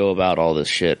ways to go about all this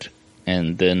shit,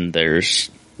 and then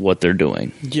there's what they're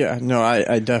doing. Yeah, no,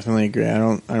 I definitely agree. I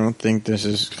don't think this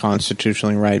is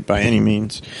constitutionally right by any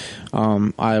means.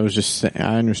 I was just saying,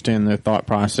 I understand their thought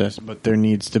process, but there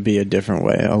needs to be a different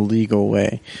way, a legal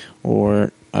way, I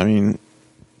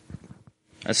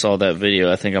saw that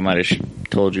video. I think I might have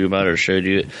told you about it or showed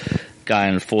you it. Guy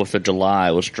on the 4th of July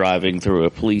was driving through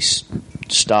a police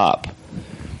stop,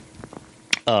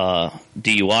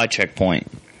 DUI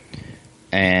checkpoint,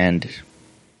 and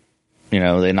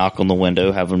they knock on the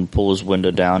window, have him pull his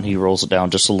window down. He rolls it down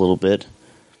just a little bit,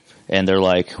 and they're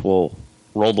like, "Well,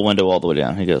 roll the window all the way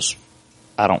down." He goes,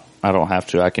 "I don't have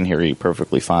to. I can hear you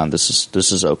perfectly fine. This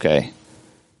is okay.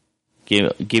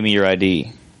 Give me your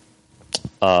ID.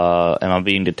 Am I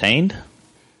being detained?"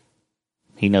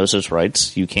 He knows his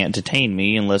rights. You can't detain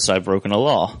me unless I've broken a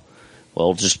law.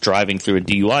 Well, just driving through a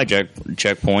DUI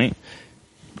checkpoint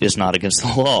is not against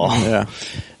the law.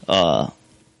 Yeah.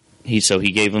 He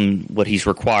gave him what he's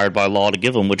required by law to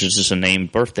give him, which is just a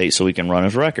named birth date so he can run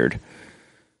his record.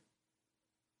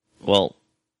 Well,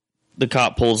 the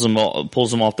cop pulls him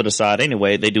off to the side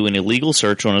anyway. They do an illegal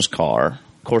search on his car.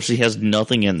 Of course, he has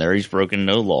nothing in there. He's broken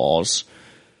no laws.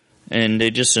 And they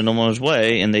just sent him on his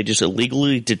way, and they just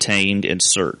illegally detained and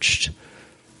searched.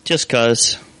 Just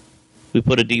cause we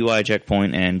put a DUI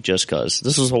checkpoint, and just cause.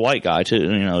 This is a white guy, too.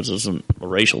 This isn't a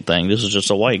racial thing. This is just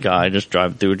a white guy just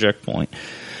driving through a checkpoint.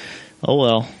 Oh,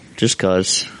 well, just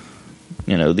cause.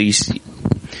 We've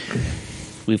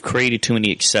created too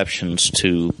many exceptions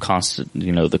to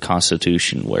the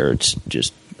Constitution, where it's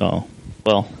just,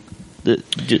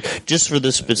 just for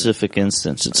this specific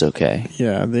instance, it's okay.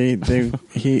 Yeah, and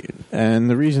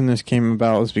the reason this came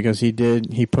about was because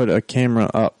he put a camera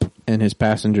up in his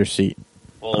passenger seat.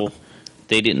 Well,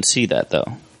 they didn't see that though.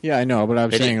 Yeah, I know, but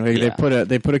I'm saying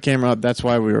they put a camera up. That's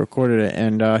why we recorded it,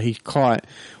 and he caught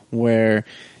where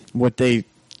what they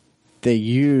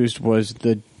used was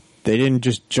they didn't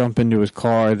just jump into his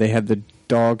car. They had the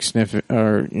dog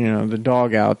the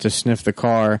dog out to sniff the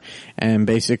car, and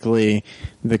basically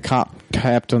the cop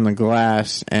tapped on the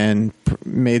glass and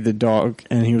made the dog,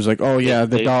 and he was like, "Oh yeah,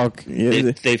 dog."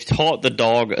 Yeah. They've taught the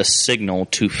dog a signal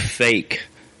to fake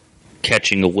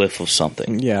catching a whiff of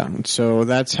something. Yeah, so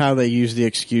that's how they use the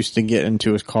excuse to get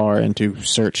into his car and to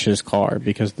search his car,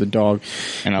 because the dog,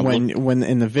 and when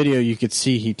in the video you could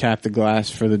see he tapped the glass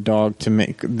for the dog to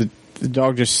make the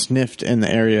dog just sniffed in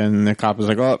the area, and the cop was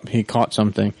like, "Oh, he caught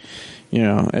something."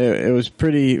 It was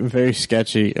very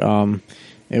sketchy.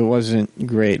 It wasn't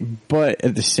great, but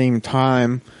at the same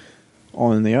time,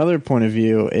 on the other point of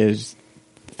view, is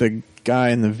the guy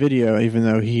in the video, even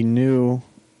though he knew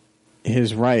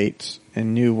his rights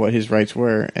and knew what his rights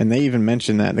were, and they even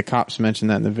mentioned that, the cops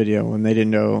mentioned that in the video when they didn't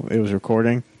know it was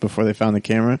recording before they found the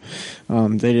camera.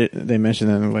 They mentioned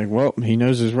that, and they're like, well, he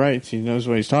knows his rights, he knows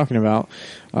what he's talking about,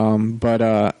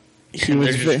 but he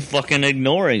was just fucking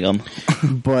ignoring him.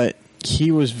 But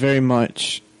he was very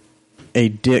much a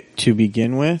dick to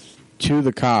begin with to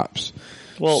the cops.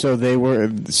 Well,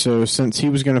 so since he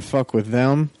was going to fuck with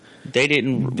them, he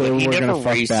never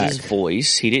raised his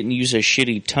voice. He didn't use a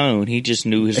shitty tone. He just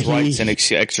knew his rights and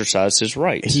exercised his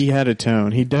rights. He had a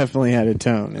tone. He definitely had a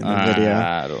tone in the video.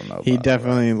 I don't know. He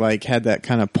definitely had that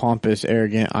kind of pompous,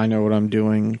 arrogant, I know what I'm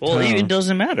doing. Well, it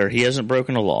doesn't matter. He hasn't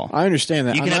broken a law. I understand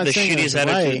that. You can have the shittiest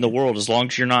attitude in the world as long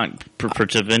as you're not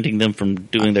preventing them from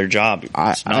doing their job.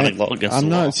 It's not against the law. I'm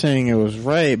not saying it was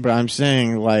right, but I'm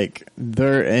saying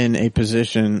they're in a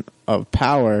position of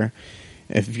power.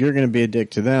 If you're going to be a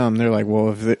dick to them, they're like, well,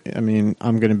 I'm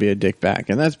going to be a dick back.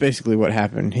 And that's basically what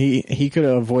happened. He could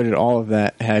have avoided all of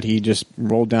that had he just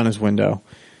rolled down his window,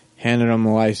 handed them the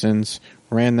license,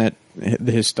 ran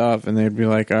his stuff, and they'd be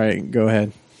like, all right, go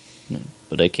ahead.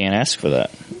 But they can't ask for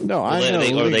that. No, I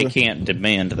know. Or they can't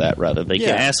demand that, rather. They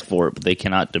can ask for it, but they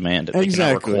cannot demand it. They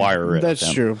cannot require it.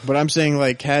 That's true. But I'm saying,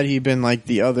 had he been like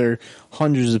the other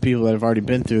hundreds of people that have already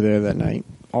been through there that night,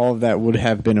 all of that would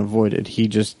have been avoided. He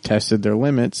just tested their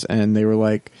limits, and they were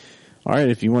like, all right,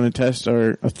 if you want to test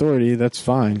our authority, that's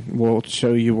fine. We'll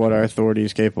show you what our authority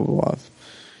is capable of.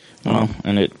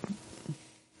 And it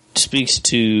speaks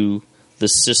to the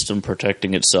system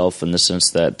protecting itself in the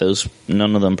sense that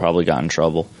none of them probably got in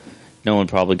trouble. No one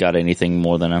probably got anything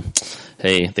more than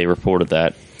hey, they reported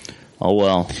that. Oh,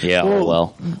 well. Yeah,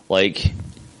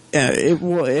 Yeah, it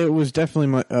was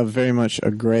definitely very much a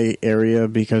gray area,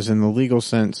 because in the legal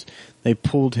sense, they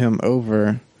pulled him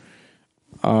over.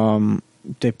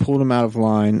 They pulled him out of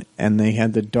line, and they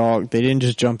had the dog. They didn't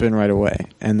just jump in right away,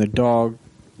 and the dog,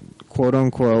 quote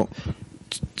unquote,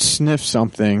 sniffed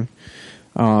something.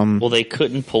 Well, they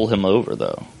couldn't pull him over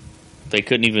though. They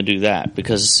couldn't even do that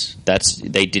because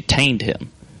they detained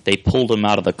him. They pulled him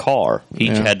out of the car. He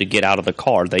had to get out of the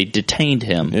car. They detained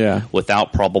him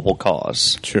without probable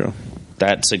cause. True.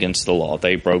 That's against the law.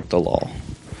 They broke the law.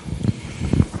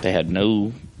 They had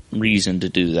no reason to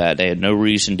do that. They had no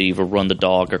reason to even run the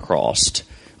dog across,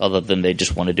 other than they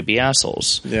just wanted to be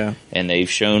assholes. Yeah. And they've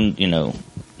shown,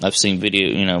 I've seen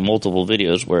multiple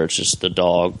videos where it's just the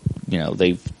dog,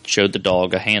 they've showed the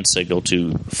dog a hand signal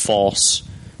to false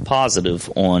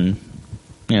positive on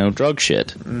drug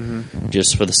shit,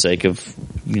 just for the sake of,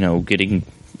 getting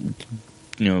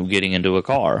into a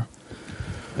car.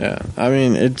 Yeah, I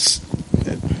mean,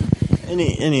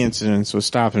 any incidents with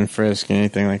stop and frisk and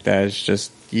anything like that, it's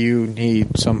just you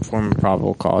need some form of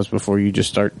probable cause before you just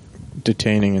start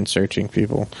detaining and searching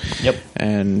people. Yep.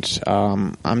 And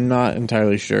I'm not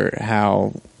entirely sure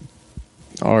how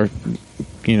our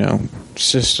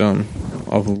system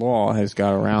of law has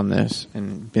got around this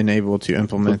and been able to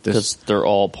implement this. Because they're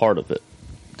all part of it.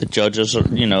 The judges are,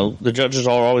 the judges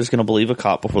are always going to believe a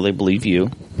cop before they believe you,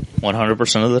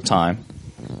 100% of the time.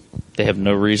 They have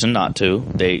no reason not to.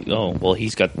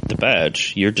 He's got the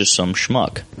badge. You're just some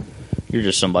schmuck. You're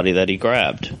just somebody that he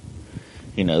grabbed.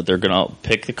 They're going to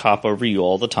pick the cop over you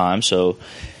all the time. So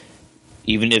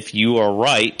even if you are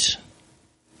right,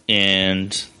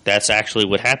 and that's actually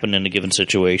what happened in a given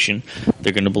situation,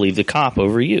 they're going to believe the cop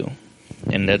over you.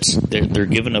 And they're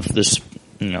giving us this,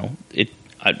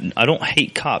 I don't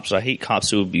hate cops. I hate cops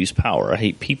who abuse power. I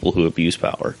hate people who abuse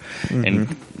power. Mm-hmm.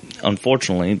 And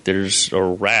unfortunately, there's a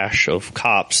rash of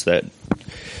cops that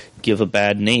give a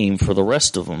bad name for the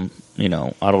rest of them. I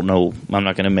don't know. I'm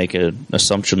not going to make an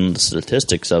assumption on the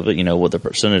statistics of it, what the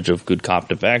percentage of good cop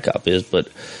to bad cop is. But,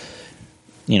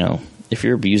 if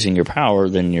you're abusing your power,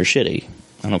 then you're shitty.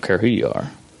 I don't care who you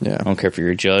are. Yeah. I don't care if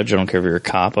you're a judge. I don't care if you're a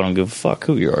cop. I don't give a fuck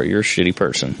who you are. You're a shitty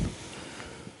person.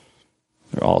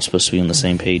 We're all supposed to be on the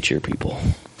same page here, people.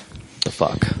 The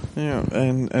fuck. Yeah,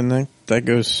 and that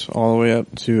goes all the way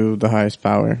up to the highest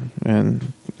power,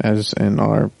 and as in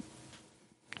our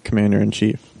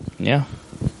commander-in-chief. Yeah.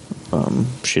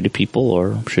 Shitty people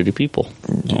are shitty people.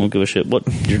 I don't give a shit what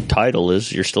your title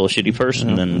is. You're still a shitty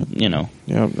person, and, you know.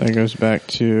 Yep, that goes back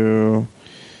to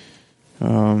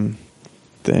the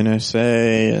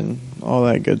NSA and all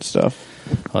that good stuff.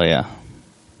 Oh, yeah.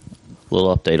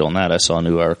 Little update on that. I saw a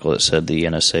new article that said the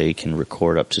NSA can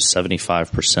record up to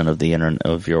 75% of the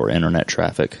of your internet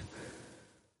traffic.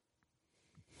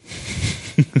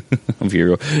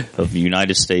 of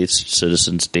United States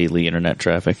citizens' daily internet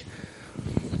traffic.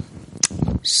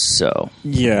 So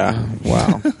yeah,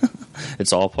 wow.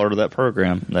 It's all part of that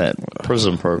program, that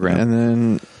PRISM program. And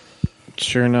then,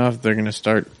 sure enough, they're going to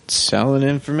start selling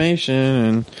information,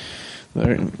 and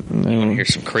they're You want to hear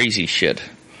some crazy shit?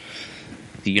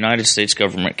 The United States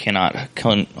government cannot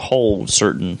hold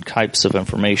certain types of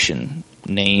information,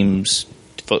 names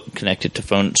connected to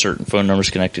certain phone numbers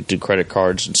connected to credit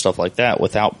cards and stuff like that,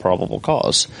 without probable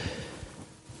cause.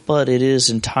 But it is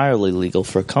entirely legal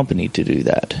for a company to do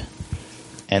that,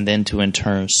 and then to in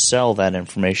turn sell that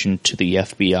information to the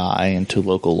FBI and to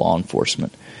local law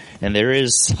enforcement. And there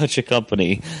is such a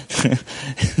company.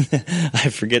 I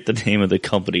forget the name of the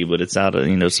company, but it's out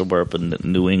of, somewhere up in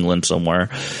New England somewhere,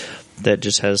 that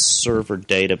just has server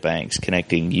data banks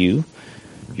connecting you,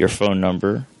 your phone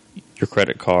number, your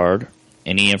credit card,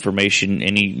 any information,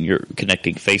 you're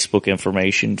connecting Facebook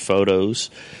information, photos,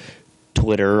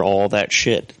 Twitter, all that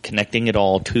shit, connecting it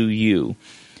all to you.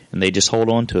 And they just hold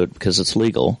on to it because it's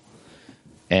legal.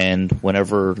 And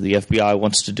whenever the FBI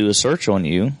wants to do a search on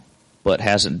you, but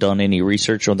hasn't done any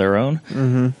research on their own,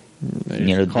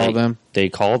 they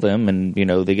call them, and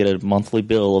they get a monthly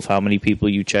bill of how many people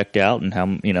you checked out and how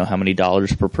many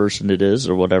dollars per person it is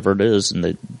or whatever it is,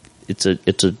 and it's a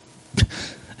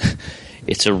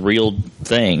it's a real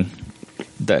thing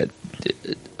that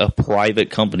a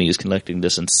private company is collecting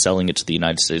this and selling it to the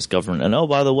United States government. And oh,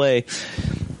 by the way,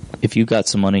 if you got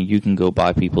some money, you can go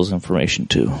buy people's information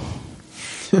too.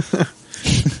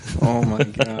 Oh my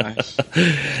gosh.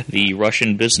 The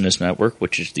Russian Business Network,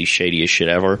 which is the shadiest shit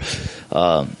ever,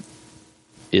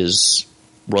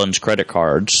 runs credit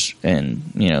cards and,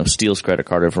 steals credit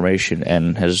card information,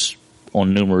 and has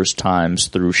on numerous times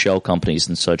through shell companies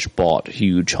and such bought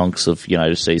huge hunks of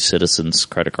United States citizens'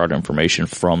 credit card information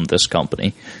from this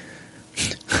company.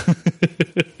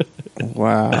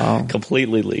 Wow.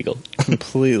 Completely legal.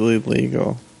 Completely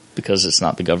legal. Because it's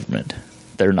not the government.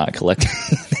 They're not collecting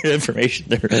their information.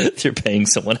 They're paying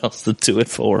someone else to do it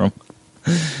for them.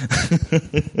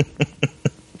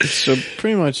 So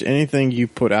pretty much anything you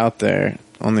put out there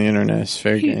on the internet is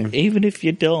fair game. Even if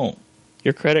you don't.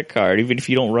 Your credit card, even if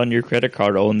you don't run your credit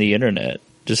card on the internet,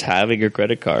 just having your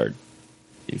credit card.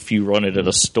 If you run it at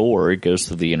a store, it goes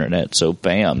through the internet. So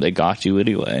bam, they got you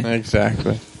anyway.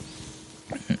 Exactly.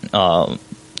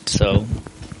 So,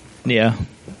 yeah.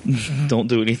 Don't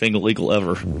do anything illegal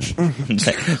ever.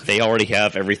 They already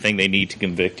have everything they need to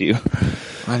convict you.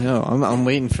 I know. I'm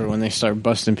waiting for when they start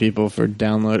busting people for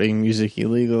downloading music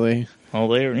illegally. Well,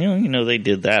 they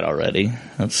did that already.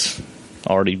 That's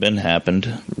already been happened.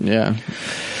 Yeah.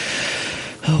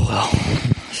 Oh well.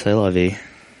 C'est la vie.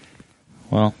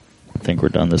 Well, I think we're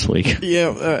done this week.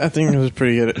 Yeah, I think it was a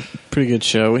pretty good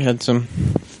show. We had some.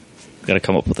 Got to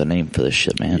come up with a name for this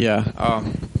shit, man. Yeah.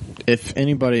 If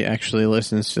anybody actually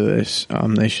listens to this,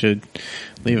 they should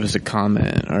leave us a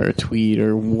comment or a tweet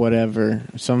or whatever,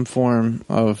 some form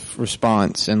of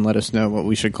response, and let us know what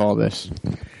we should call this.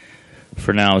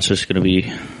 For now, it's just going to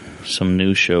be some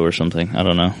news show or something. I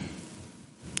don't know.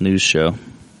 News show.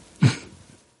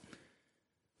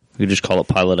 We just call it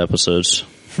pilot episodes.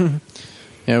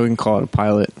 Yeah, we can call it a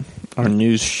pilot. Or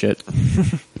news shit.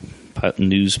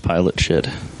 News pilot shit.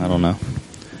 I don't know.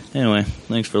 Anyway,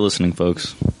 thanks for listening,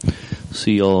 folks.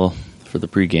 See y'all for the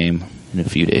pregame in a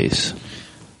few days.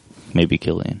 Maybe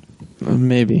Killian.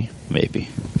 Maybe.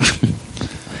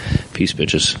 Peace,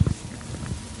 bitches.